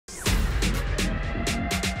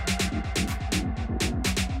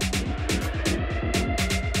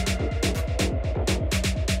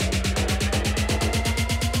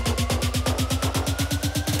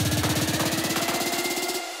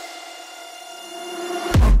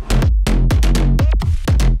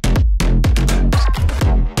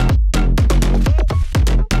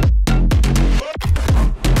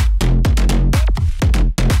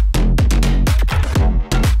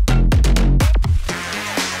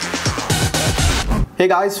Hey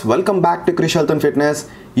guys, welcome back to Krish Health and Fitness.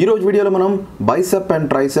 ఈ రోజు వీడియోలో మనం bicep and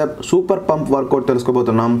tricep super pump work out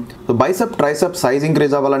తెలుసుకోబోతున్నాం. So bicep tricep size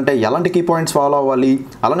increase అవ్వాలంటే ఎలాంటి కీ పాయింట్స్ ఫాలో అవ్వాలి,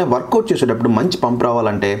 అలానే వర్కౌట్ చేసేటప్పుడు మంచి పంప్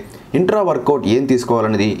రావాలంటే ఇంట్రా వర్కౌట్ ఏం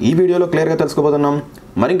తీసుకోవాలనేది ఈ వీడియోలో క్లియర్గా తెలుసుకోబోతున్నాం.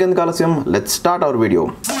 మరింకెందుకు ఆలస్యం, let's start our video.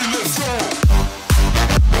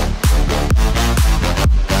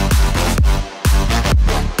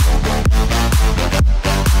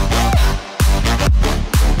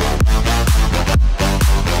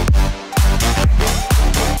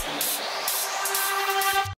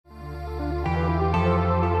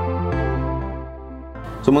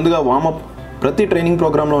 So ముందుగా వార్మప్. ప్రతి ట్రైనింగ్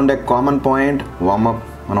ప్రోగ్రాంలో ఉండే కామన్ పాయింట్ వార్మప్.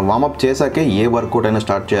 మనం వార్మప్ చేశాకే ఏ వర్కౌట్ అయినా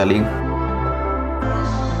స్టార్ట్ చేయాలి.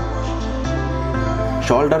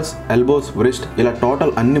 షోల్డర్స్, ఎల్బోస్, వ్రిస్ట్ ఇలా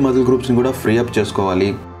టోటల్ అన్ని మజిల్ గ్రూప్స్ని కూడా ఫ్రీ అప్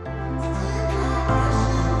చేసుకోవాలి.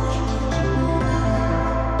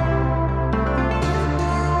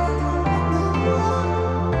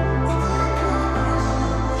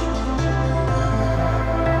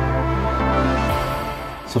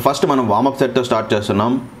 సో ఫస్ట్ మనం వార్మప్ సెట్తో స్టార్ట్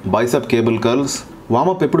చేస్తున్నాం. Bicep cable curls.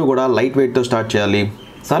 వార్మప్ ఎప్పుడు కూడా లైట్ వెయిట్తో స్టార్ట్ చేయాలి.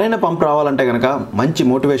 సరైన పంప్ రావాలంటే కనుక మంచి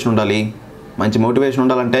మోటివేషన్ ఉండాలి. మంచి మోటివేషన్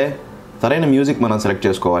ఉండాలంటే సరైన మ్యూజిక్ మనం సెలెక్ట్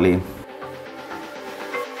చేసుకోవాలి.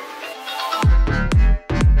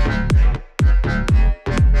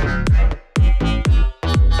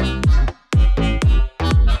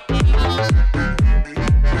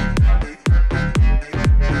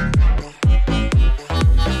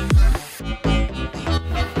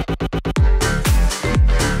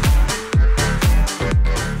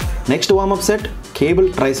 Next warm up set cable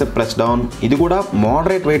tricep press down. ఇది కూడా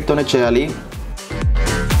మోడరేట్ వెయిట్తోనే చేయాలి.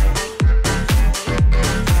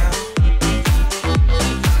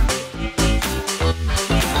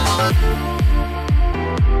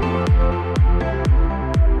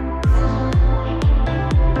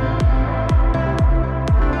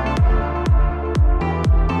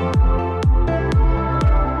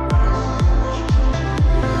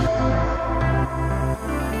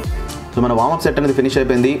 సో మన వార్మప్ సెట్ అనేది ఫినిష్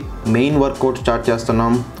అయిపోయింది. మెయిన్ వర్కౌట్ స్టార్ట్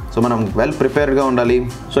చేస్తున్నాం. సో మనం వెల్ ప్రిపేర్డ్గా ఉండాలి.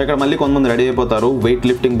 సో ఇక్కడ మళ్ళీ కొంతమంది రెడీ అయిపోతారు, వెయిట్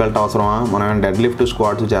లిఫ్టింగ్ బెల్ట్ అవసరమా, మనం డెడ్ లిఫ్ట్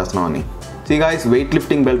స్క్వాట్స్ చేస్తున్నామని. See guys, weight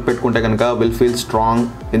lifting belt పెట్టుకుంటే కనుక విల్ ఫీల్ స్ట్రాంగ్.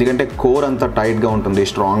 ఎందుకంటే కోర్ అంతా టైట్గా ఉంటుంది,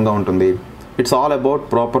 స్ట్రాంగ్గా ఉంటుంది. It's all about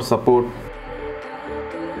proper support.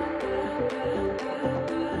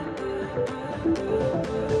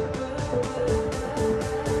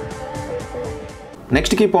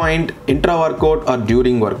 Next key point intra work out are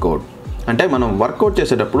during work out. అంటే మనం వర్కౌట్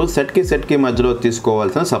చేసేటప్పుడు సెట్కి మధ్యలో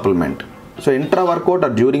తీసుకోవాల్సిన supplement. So intra work out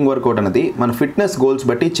are during work out అనేది మన ఫిట్నెస్ గోల్స్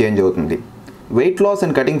బట్టి చేంజ్ అవుతుంది. Weight loss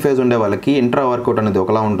and cutting phase ఉండే వాళ్ళకి ఇంట్రా వర్కౌట్ అనేది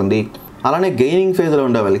ఒకలా ఉంటుంది. అలానే గెయినింగ్ ఫేజ్లో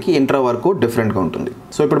ఉండే వాళ్ళకి ఇంట్రా వర్కౌట్ డిఫరెంట్గా ఉంటుంది.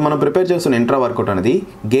 సో ఇప్పుడు మనం ప్రిపేర్ చేస్తున్న ఇంట్రా వర్కౌట్ అనేది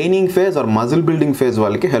gaining phase or muscle building phase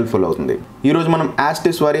వాళ్ళకి హెల్ప్ఫుల్ అవుతుంది. ఈరోజు మనం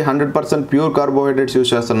ASITIS వారి 100% ప్యూర్ కార్బోహైడ్రేట్స్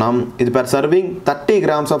యూస్ చేస్తున్నాం. ఇది per serving 30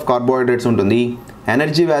 grams of carbohydrates ఉంటుంది.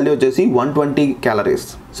 ఎనర్జీ వాల్యూ వచ్చేసి 120 calories.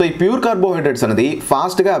 సో ఈ ప్యూర్ కార్బోహైడ్రేట్స్ అనేది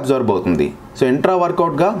ఫాస్ట్గా అబ్జర్వ్ అవుతుంది. So intra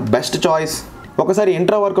వర్కౌట్గా best choice. ఒకసారి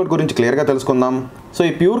ఇంట్రా వర్కౌట్ గురించి క్లియర్గా తెలుసుకుందాం. సో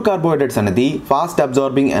ఈ ప్యూర్ కార్బోహైడ్రేట్స్ అనేది ఫాస్ట్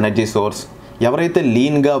అబ్జార్బింగ్ ఎనర్జీ సోర్స్. ఎవరైతే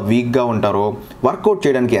లీన్గా వీక్గా ఉంటారో, వర్కౌట్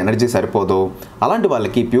చేయడానికి ఎనర్జీ సరిపోదో అలాంటి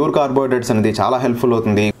వాళ్ళకి ప్యూర్ కార్బోహైడ్రేట్స్ అనేది చాలా హెల్ప్ఫుల్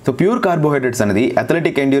అవుతుంది. సో ప్యూర్ కార్బోహైడ్రేట్స్ అనేది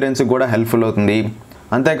అథ్లెటిక్ ఎండ్యూరెన్స్కి కూడా హెల్ప్ఫుల్ అవుతుంది.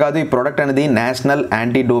 అంతేకాదు ఈ ప్రోడక్ట్ అనేది నేషనల్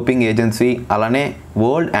యాంటీ డోపింగ్ ఏజెన్సీ అలానే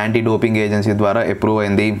వరల్డ్ యాంటీ డోపింగ్ ఏజెన్సీ ద్వారా అప్రూవ్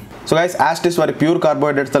అయింది. సో గైస్, ASITIS వారి ప్యూర్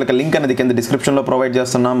కార్బోహైడ్రేట్స్ తలక లింక్ అనేది కింద డిస్క్రిప్షన్లో ప్రొవైడ్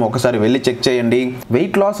చేస్తున్నాం. ఒకసారి వెళ్ళి చెక్ చేయండి.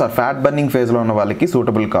 Weight loss are fat burning ఫేజ్లో ఉన్న వాళ్ళకి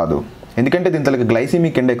సూటబుల్ కాదు, ఎందుకంటే దీని తలక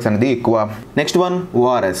గ్లైసిమిక్ ఇండెక్స్ అనేది ఎక్కువ. నెక్స్ట్ వన్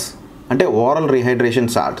ORS అంటే ఓరల్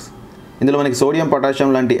రీహైడ్రేషన్ సాల్ట్స్. ఇందులో మనకి సోడియం, పొటాషియం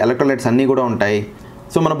లాంటి ఎలక్ట్రోలైట్స్ అన్నీ కూడా ఉంటాయి.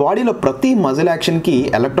 సో మన బాడీలో ప్రతి మజిల్ యాక్షన్కి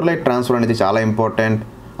ఎలక్ట్రోలైట్ ట్రాన్స్ఫర్ అనేది చాలా ఇంపార్టెంట్.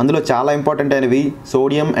 అందులో చాలా ఇంపార్టెంట్ అయినవి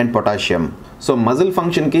sodium and potassium. So muscle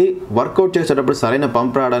ఫంక్షన్కి వర్కౌట్ చేసేటప్పుడు సరైన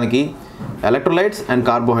పంప్ రావడానికి ఎలక్ట్రోలైట్స్ అండ్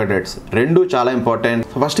కార్బోహైడ్రేట్స్ రెండు చాలా ఇంపార్టెంట్.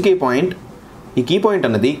 ఫస్ట్ కీ పాయింట్, ఈ కీ పాయింట్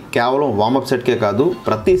అనేది కేవలం వార్మప్ సెట్కే కాదు,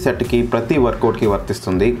 ప్రతి సెట్కి ప్రతి వర్కౌట్కి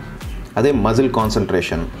వర్తిస్తుంది. అదే మజిల్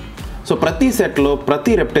కాన్సన్ట్రేషన్. సో ప్రతి సెట్లో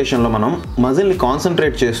ప్రతి రెప్యుటేషన్లో మనం మజిల్ని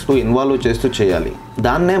కాన్సన్ట్రేట్ చేస్తూ ఇన్వాల్వ్ చేస్తూ చేయాలి.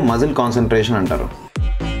 దాన్నే మజిల్ కాన్సన్ట్రేషన్ అంటారు.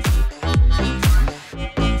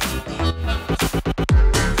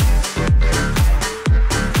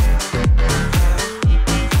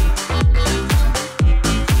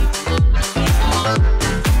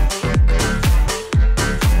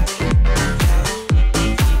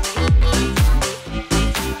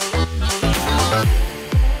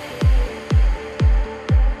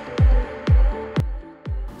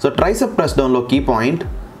 సో ట్రైసెప్ ప్రెస్ డౌన్లో కీ పాయింట్,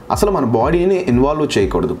 అసలు మన బాడీని ఇన్వాల్వ్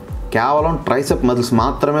చేయకూడదు, కేవలం ట్రైసెప్ మజిల్స్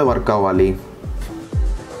మాత్రమే వర్క్ అవ్వాలి.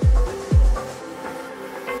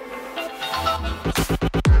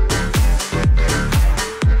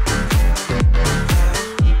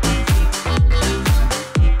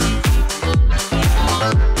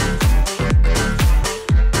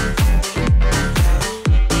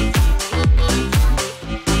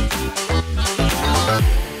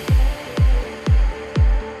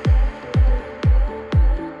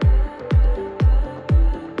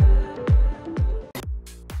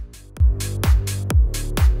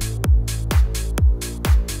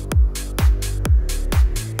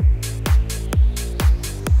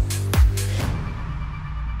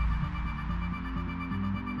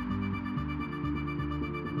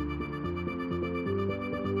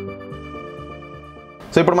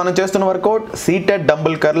 ఇప్పుడు మనం చేస్తున్న work out seated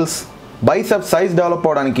dumbbell curls. Bicep size develop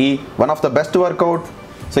అవడానికి one of the best work out.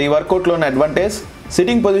 So ఈ వర్కౌట్లోని అడ్వాంటేజ్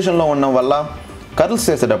సిట్టింగ్ పొజిషన్లో ఉండడం వల్ల కర్ల్స్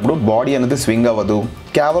చేసేటప్పుడు బాడీ అనేది స్వింగ్ అవ్వదు,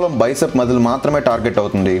 కేవలం బైసెప్ మజిల్ మాత్రమే టార్గెట్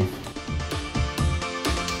అవుతుంది.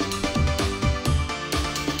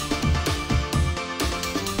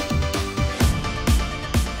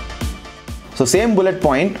 సో సేమ్ బుల్లెట్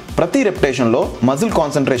పాయింట్, ప్రతి రెపిటేషన్లో మజిల్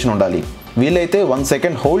కాన్సన్ట్రేషన్ ఉండాలి. వీలైతే 1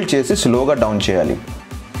 సెకండ్ హోల్డ్ చేసి స్లోగా డౌన్ చేయాలి.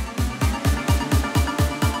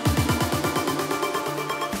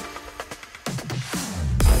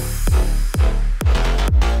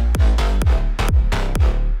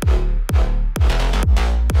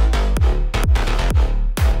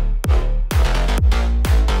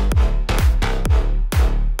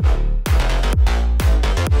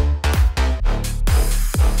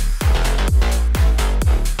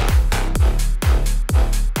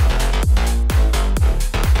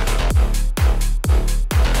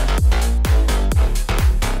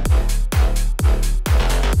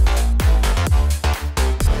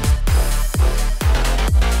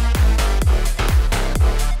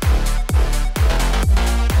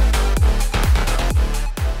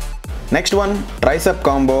 Next one tricep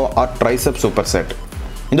combo are tricep super set.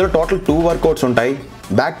 ఇందులో టోటల్ 2 వర్కౌట్స్ ఉంటాయి.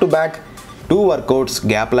 Back to back 2 workouts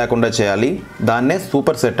gap లేకుండా చేయాలి. దాన్నే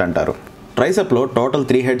సూపర్ సెట్ అంటారు. ట్రైసెప్లో టోటల్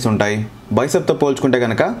 3 హెడ్స్ ఉంటాయి. బైసెప్తో పోల్చుకుంటే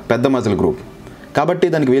కనుక పెద్ద మజిల్ గ్రూప్, కాబట్టి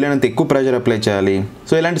దానికి వీలైనంత ఎక్కువ ప్రెషర్ అప్లై చేయాలి.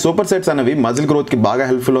 సో ఇలాంటి సూపర్ సెట్స్ అనేవి మజిల్ గ్రోత్కి బాగా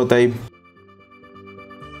హెల్ప్ఫుల్ అవుతాయి.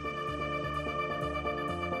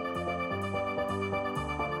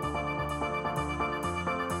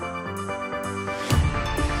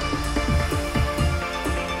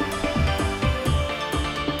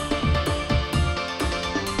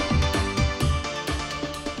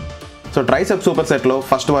 సో ట్రైసెప్ సూపర్ సెట్లో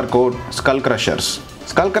first work out skull crushers.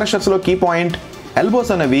 Skull క్రషర్స్లో key point,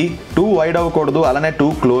 elbows అనేవి టూ వైడ్ అవ్వకూడదు, అలానే టూ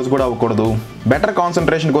క్లోజ్ కూడా అవ్వకూడదు. బెటర్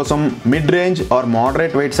కాన్సన్ట్రేషన్ కోసం mid range are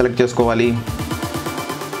moderate wait select చేసుకోవాలి.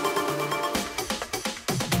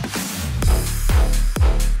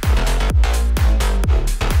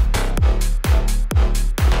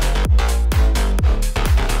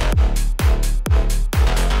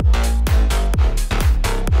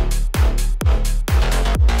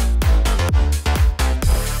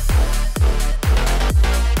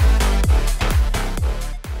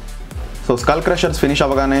 సో స్కల్ క్రషర్స్ ఫినిష్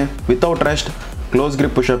అవ్వగానే without rest close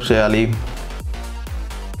grip push up చేయాలి.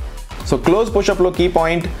 So close పుషప్లో key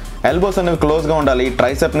point, elbows అనేవి క్లోజ్గా ఉండాలి.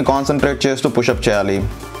 ట్రైసెప్ని కాన్సన్ట్రేట్ చేస్తూ పుషప్ చేయాలి.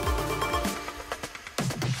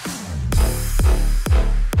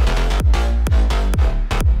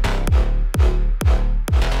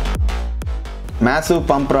 మ్యాసివ్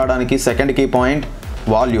పంప్ రావడానికి second key point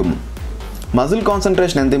volume. Muscle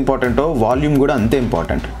concentration ఎంత ఇంపార్టెంటో వాల్యూమ్ కూడా అంతే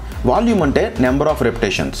ఇంపార్టెంట్. వాల్యూమ్ అంటే number of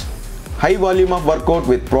repetitions. High volume of work out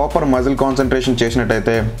with proper muscle concentration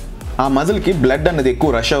చేసినట్టయితే ఆ మజిల్కి బ్లడ్ అనేది ఎక్కువ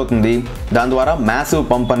రష్ అవుతుంది. దాని ద్వారా మ్యాసివ్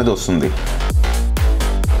పంప్ అనేది వస్తుంది.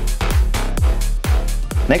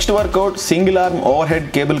 Next work out single arm over head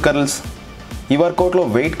cable curls. ఈ వర్కౌట్లో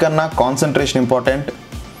వెయిట్ కన్నా కాన్సన్ట్రేషన్ ఇంపార్టెంట్,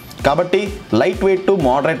 కాబట్టి light weight to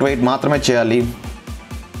moderate wait మాత్రమే చేయాలి.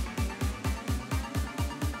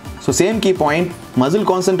 So same key point, muscle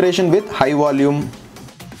concentration with high volume.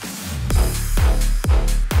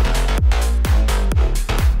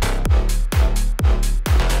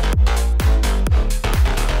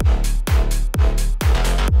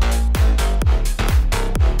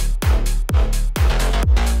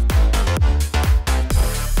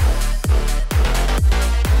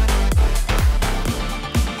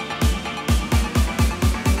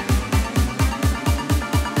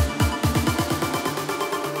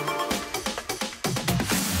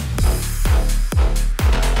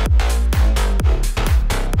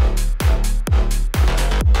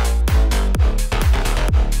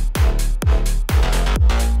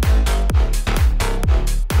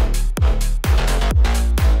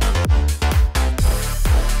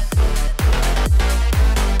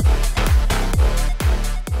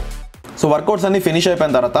 So workouts అన్ని ఫినిష్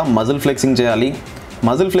అయిపోయిన తర్వాత మజిల్ ఫ్లెక్సింగ్ చేయాలి.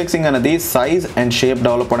 మజిల్ ఫ్లెక్సింగ్ అనేది సైజ్ అండ్ షేప్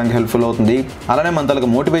డెవలప్ అవడానికి హెల్ప్ఫుల్ అవుతుంది. అలానే మన తలకు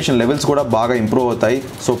మోటివేషన్ లెవెల్స్ కూడా బాగా ఇంప్రూవ్ అవుతాయి.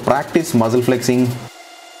 So practice muscle flexing.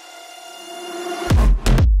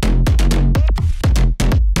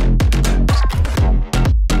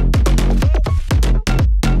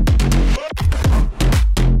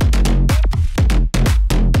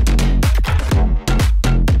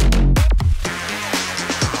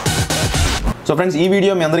 So friends, ఈ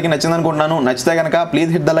వీడియో మీ అందరికీ నచ్చింది అనుకుంటున్నాను. నచ్చితే కనుక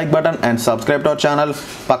please hit the like button and subscribe to our channel.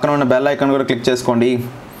 పక్కన ఉన్న బెల్ ఐకాన్ కూడా క్లిక్ చేసుకోండి.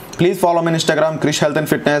 Please follow me Instagram Krish health and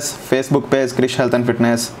fitness, Facebook page Krish health and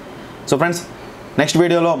fitness. So friends, next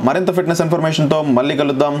వీడియోలో మరింత ఫిట్నెస్ ఇన్ఫర్మేషన్తో మళ్ళీ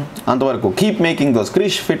కలుద్దాం. అంతవరకు keep making those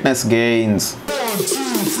Krish fitness gains.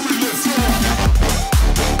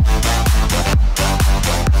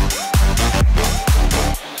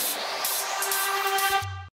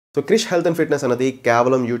 So Krish health and fitness అనేది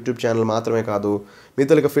కేవలం యూట్యూబ్ ఛానల్ మాత్రమే కాదు, మీ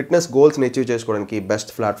తొలక ఫిట్నెస్ గోల్స్ని అచీవ్ చేసుకోవడానికి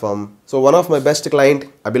best platform. So one of my best client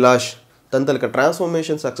Abhilash తన తొలక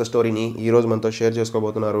ట్రాన్స్ఫర్మేషన్ సక్సెస్ స్టోరీని ఈరోజు మనతో షేర్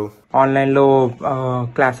చేసుకోబోతున్నారు. ఆన్లైన్లో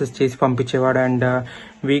క్లాసెస్ చేసి పంపించేవాడు అండ్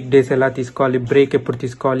వీక్ డేస్ ఎలా తీసుకోవాలి, బ్రేక్ ఎప్పుడు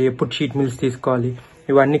తీసుకోవాలి, ఎప్పుడు చీట్ మీల్స్ తీసుకోవాలి,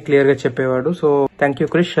 ఇవన్నీ క్లియర్గా చెప్పేవాడు. So thank you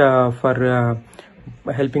Krish for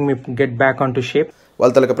helping me get back on to shape.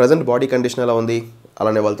 వాళ్ళ తొలక ప్రజెంట్ బాడీ కండిషన్ ఎలా ఉంది,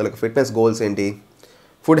 అలానే వాళ్ళ తొలక ఫిట్నెస్ గోల్స్ ఏంటి,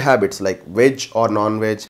 food habits like veg or non veg,